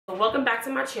Welcome back to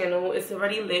my channel. It's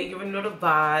already lit. You already know the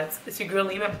vibes. It's your girl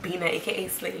Lena Bina, aka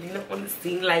SLAY.LENNA, on the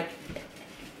scene. Like,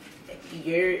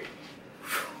 you're.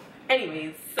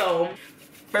 Anyways, so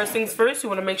first things first, you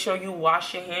want to make sure you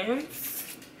wash your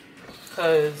hands,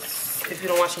 because if you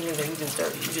don't wash your hands, then you just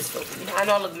dirty. You just filthy. I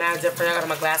know I look mad different. I got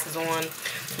my glasses on.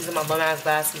 These are my bum ass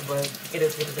glasses, but it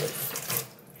is what it is.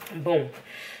 Boom.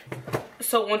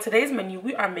 So on today's menu,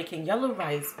 we are making yellow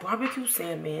rice, barbecue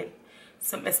salmon,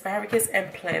 some asparagus,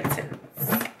 and plantains.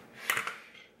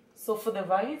 So for the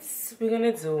rice, we're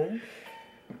gonna do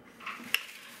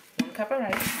 1 cup of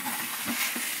rice.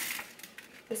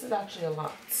 This is actually a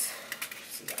lot.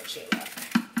 This is actually a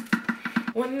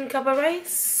lot. 1 cup of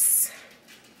rice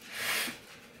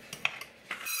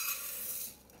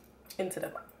into the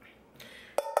pot.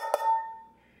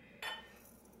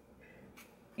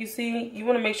 You see, you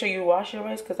want to make sure you wash your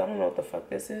rice, because I don't know what the fuck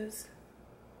this is.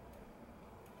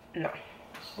 No.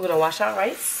 We're going to wash our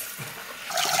rice.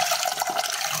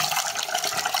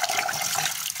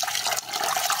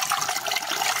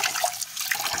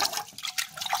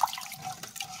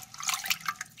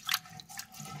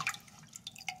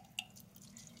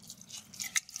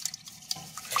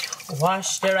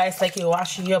 Wash the rice like you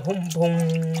wash your boom, boom,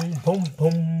 boom,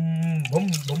 boom,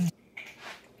 boom, boom.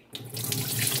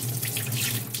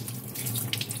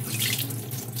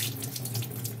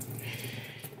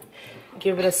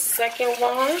 Give it a second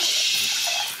wash.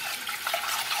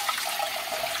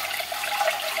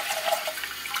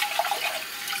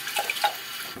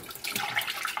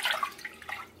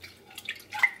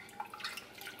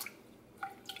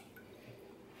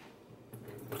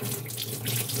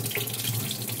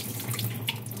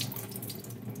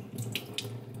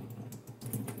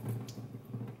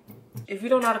 If you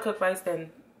don't know how to cook rice,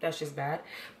 then that's just bad.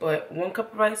 But 1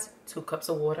 cup of rice, 2 cups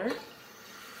of water.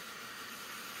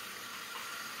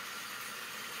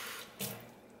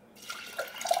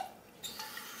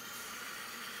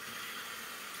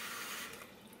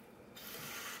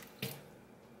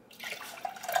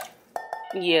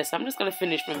 Yes, I'm just gonna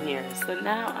finish from here. So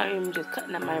now I am just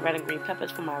cutting up my red and green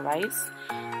peppers for my rice.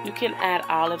 You can add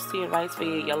olives to your rice for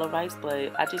your yellow rice,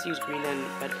 but I just use green and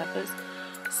red peppers.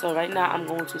 So right now I'm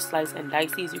going to slice and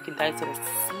dice these. You can dice it as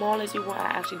small as you want. I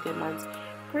actually did mine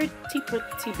pretty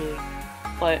big,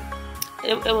 but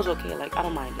it was okay. Like, I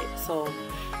don't mind it. So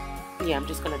yeah, I'm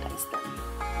just gonna dice them.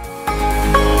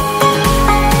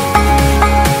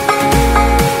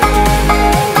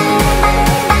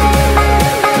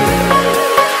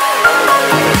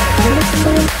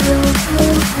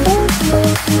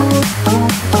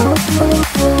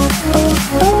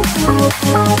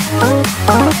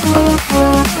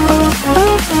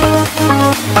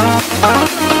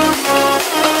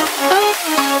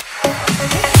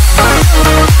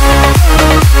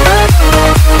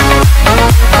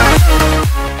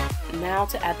 Now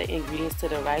to add the ingredients to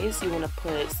the rice, you want to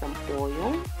put some oil.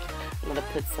 I'm going to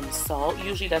put some salt.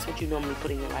 Usually that's what you normally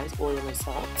put in your rice, oil and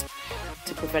salt,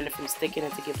 to prevent it from sticking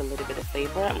and to give it a little bit of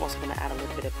flavor. I'm also going to add a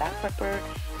little bit of black pepper,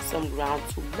 some ground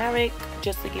turmeric,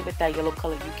 just to give it that yellow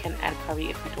color. You can add curry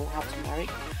if you don't have turmeric,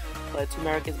 but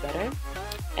turmeric is better.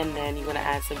 And then you're going to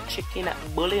add some chicken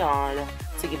bouillon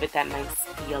to give it that nice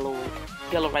yellow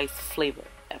rice flavor.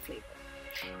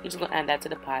 You're just going to add that to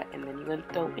the pot, and then you're going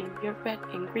to throw in your red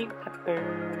and green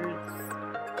peppers.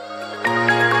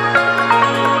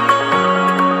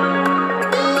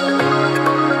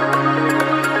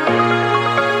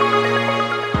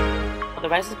 The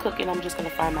rice is cooking. I'm just going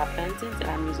to fry my plantains, and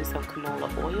I'm using some canola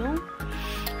oil.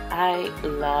 I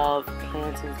love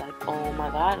plantains, like, oh my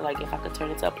god, like if I could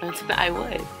turn into a plantain, I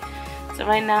would. So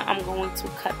right now I'm going to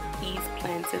cut these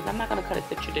plantains. I'm not going to cut it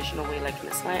the traditional way, like in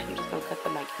a slant. I'm just going to cut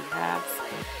them like in halves.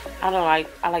 I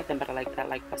like them better like that,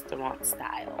 like restaurant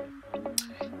style.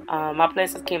 My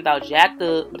plantains came out jacked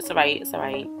up, but it's alright, it's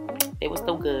alright. They were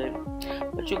still good.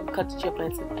 But you can cut your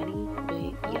plantains any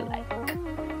way you like.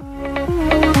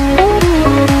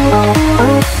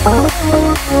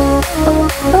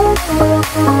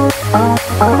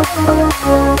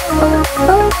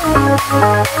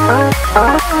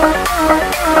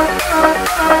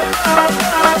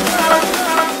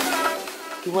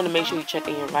 You want to make sure you check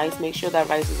in your rice. Make sure that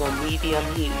rice is on medium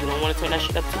heat. You don't want to turn that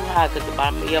shit up too hot, because the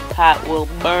bottom of your pot will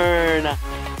burn.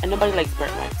 And nobody likes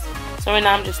burnt rice. So right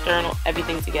now I'm just stirring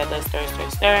everything together.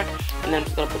 Stir. And then I'm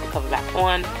just going to put the cover back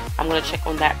on. I'm going to check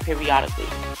on that periodically.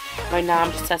 Right now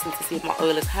I'm just testing to see if my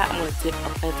oil is hot. I'm going to dip a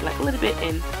plantain like a little bit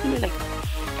in, maybe like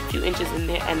a few inches in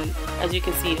there. And as you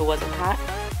can see, it wasn't hot.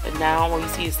 But now when you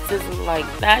see it sizzling like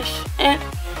that,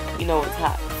 you know it's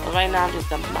hot. So right now I'm just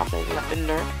dumping my plantain up in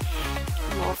there.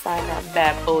 I'm gonna fry that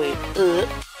bad boy up,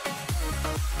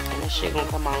 and that shit gonna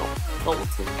come out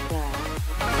salted crab.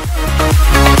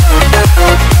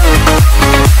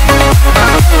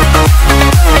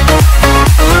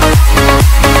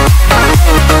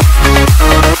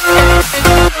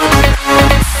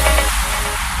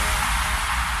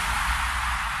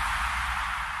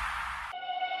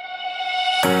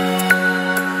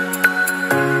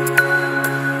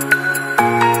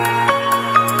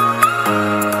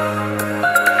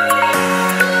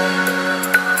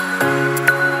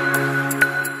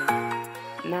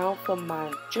 For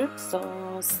my drip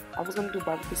sauce, I was gonna do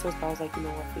barbecue sauce, but I was like, you know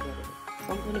what, forget it.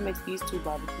 So I'm gonna mix these two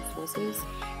barbecue sauces,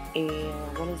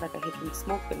 and one is like a hickory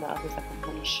smoke, and the other is like a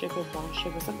honey sugar, brown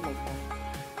sugar, something like that.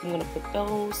 I'm gonna put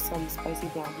those, some spicy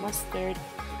brown mustard,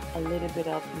 a little bit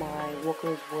of my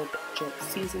WALKERSWOOD jerk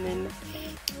seasoning,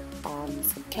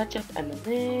 some ketchup, and a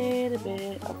little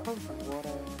bit of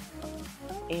water.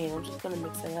 And I'm just gonna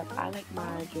mix it up. I like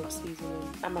my jerk seasoning,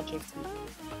 not my jerk seasoning,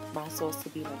 my sauce to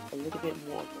be like a little bit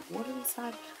more of the water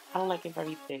inside. I don't like it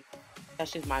very thick.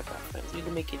 That's just my preference. You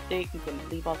can make it thick, you can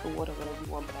leave out the water whenever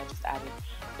you want, but I just added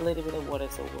a little bit of water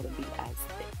so it wouldn't be as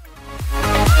thick.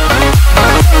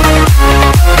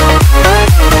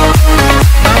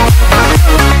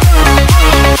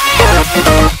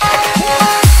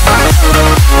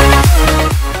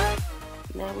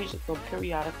 Now we just gonna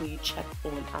periodically check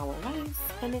on our rice,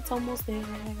 and it's almost there.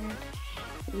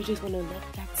 We're just gonna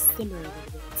let that simmer a little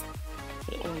bit.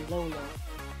 Put it on low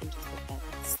and just let that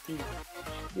steam.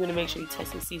 You wanna make sure you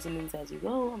test your seasonings as you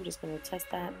go. I'm just gonna test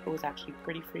that. It was actually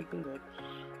pretty freaking good.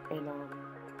 And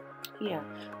yeah,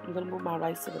 I'm gonna move my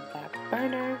rice to the back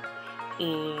burner.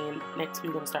 And next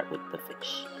we're gonna start with the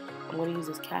fish. I'm going to use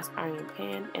this cast iron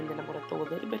pan, and then I'm going to throw a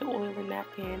little bit of oil in that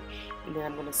pan, and then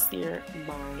I'm going to sear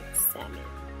my salmon.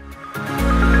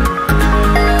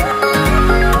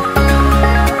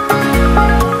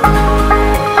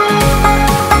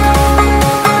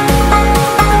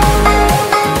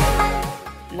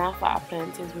 Now for our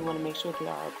plantains, we want to make sure they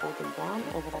are golden brown,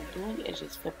 and what I'm doing is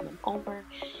just flipping them over.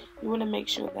 You want to make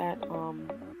sure that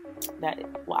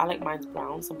well, I like mine's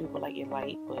brown. Some people like it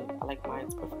light, but I like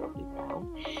mine's preferably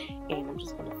brown. And I'm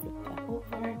just gonna flip that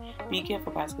over. Be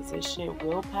careful, guys, because this shit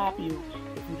will pop you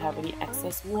if you have any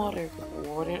excess water. Because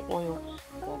water and oil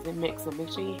doesn't mix, so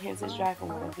make sure your hands is dry from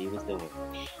whatever you was doing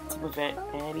to prevent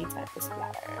any type of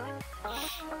splatter.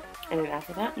 And then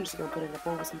after that, I'm just gonna put it in a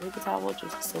bowl with some paper towel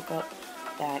just to soak up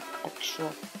that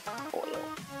extra oil.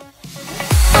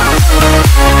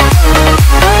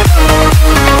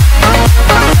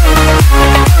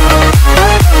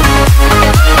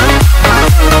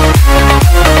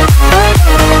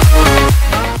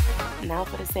 Now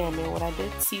for the salmon, what I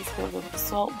did season with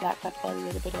salt, black pepper, a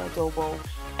little bit of adobo,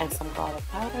 and some garlic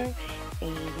powder.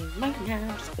 And right now,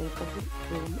 I'm just going to put it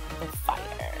in the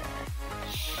fire.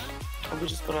 And we're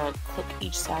just going to cook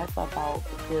each side for about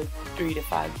a good 3 to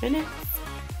 5 minutes.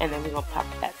 And then we're going to pop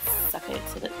that sucker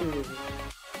into the oven.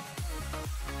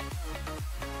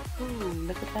 Ooh,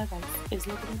 look at that rice. It's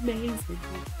looking amazing.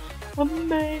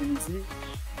 Amazing.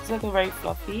 It's looking very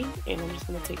fluffy. And I'm just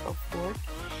going to take a fork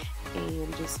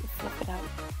and just fluff it out.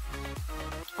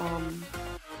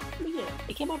 But yeah,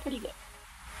 it came out pretty good.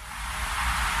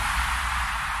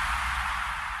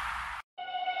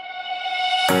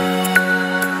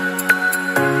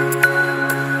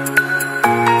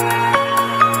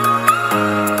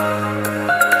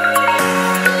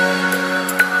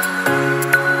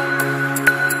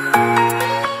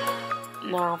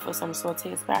 Now for some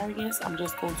sauteed asparagus, I'm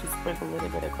just going to sprinkle a little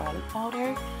bit of garlic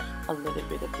powder, a little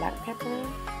bit of black pepper,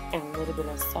 and a little bit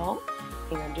of salt,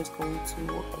 and I'm just going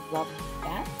to rub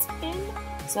that in.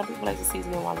 Some people like to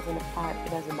season it while it's in the pot.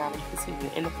 It doesn't matter. You can season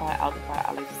it in the pot, out the pot.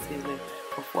 I like to season it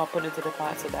before I put it into the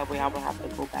pot, so that way I won't have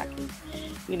to go back and,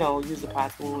 you know, use the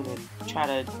pot spoon and try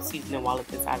to season it while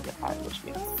it's inside of the pot,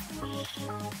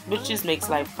 which just makes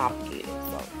life complicated.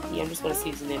 So yeah, I'm just gonna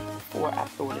season it before I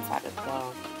throw it inside of the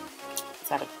pot.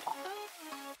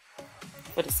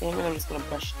 For the salmon, I'm just gonna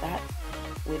brush that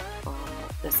with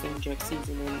the same jerk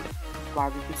seasoning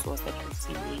barbecue sauce that you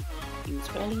see me use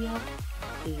earlier.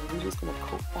 And we're just gonna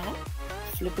coat that,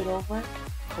 flip it over,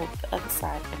 coat the other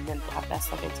side, and then pop that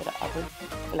stuff into the oven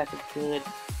for like a good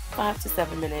 5 to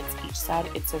 7 minutes each side.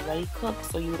 It's already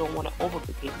cooked, so you don't want to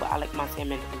overcook it, but I like my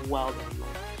salmon well done.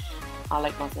 I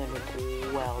like my salmon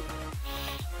well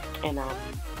done. And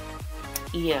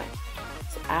yeah,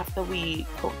 so after we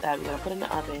coat that, we're gonna put it in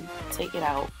the oven, take it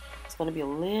out. It's gonna be a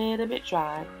little bit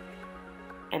dry,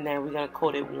 and then we're gonna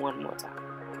coat it one more time.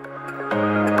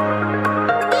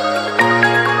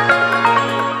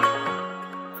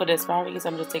 For the asparagus,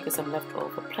 I'm just taking some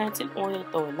leftover plantain oil,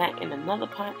 throwing that in another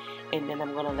pot, and then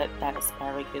I'm gonna let that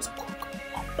asparagus cook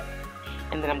up.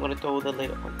 and then I'm gonna throw the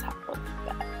lid on top of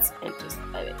that and just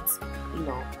let it, you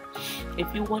know.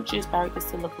 If you want your asparagus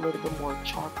to look a little bit more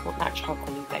charcoal, not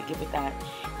charcoal-y, that give it that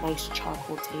nice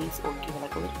charcoal taste, or give it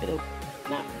like a little bit of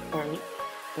not burnt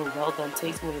but well done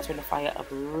taste, when you turn the fire up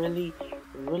really,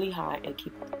 really high and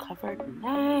keep it covered.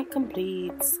 That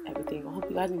completes everything. I hope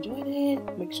you guys enjoyed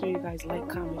it. Make sure you guys like,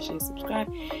 comment, share, subscribe.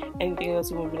 Anything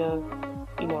else you want me to,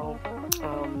 you know,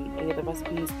 any of the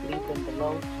recipes, leave them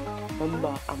below.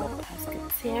 Remember, I'm a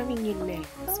pescatarian now,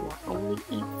 so I only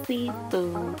eat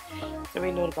seafood. So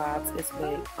already know the vibes. It's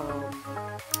lit.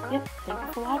 Yep, thank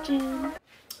you for watching.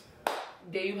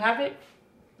 There you have it.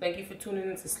 Thank you for tuning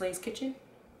into Slay's Kitchen.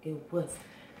 It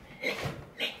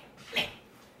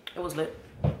was lit.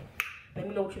 Let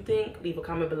me know what you think. Leave a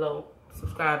comment below.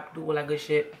 Subscribe. Do all that good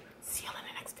shit. See y'all in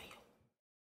the next video.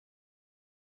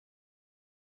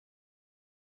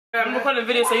 I'm recording the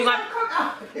video, so you got.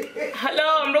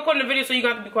 Hello, I'm recording the video, so you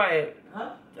got to be quiet.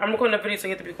 Huh? I'm recording the video, so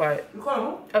you have to be quiet. Recording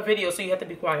who? A video, so you have to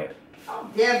be quiet. Oh,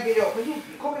 damn video. Are you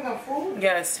cooking up food?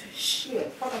 Yes.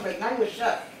 Shit, fucking like, now you're a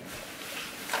chef.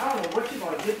 I don't know what you're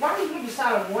gonna do. Why do you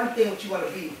decide on one thing what you want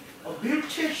to be? A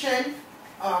beautician,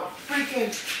 a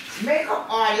freaking makeup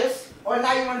artist, or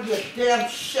now you want to be a damn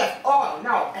chef? Oh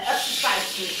no, an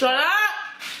exercise teacher. Shut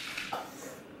up!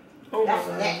 Oh, that's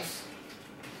next.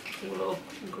 A little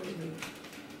crazy.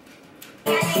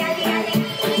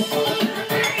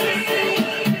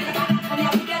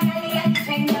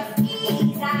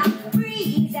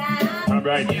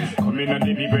 Right, come in and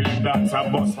the people dance a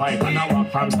bus pipe, and I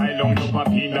walk from Silong to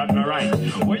Papine, that me right.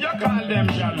 What you call them,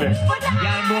 Charles?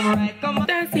 Y'all boom right, come on.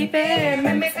 Dancey fair,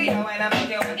 Let me see you when I'm in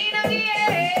the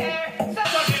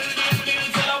air.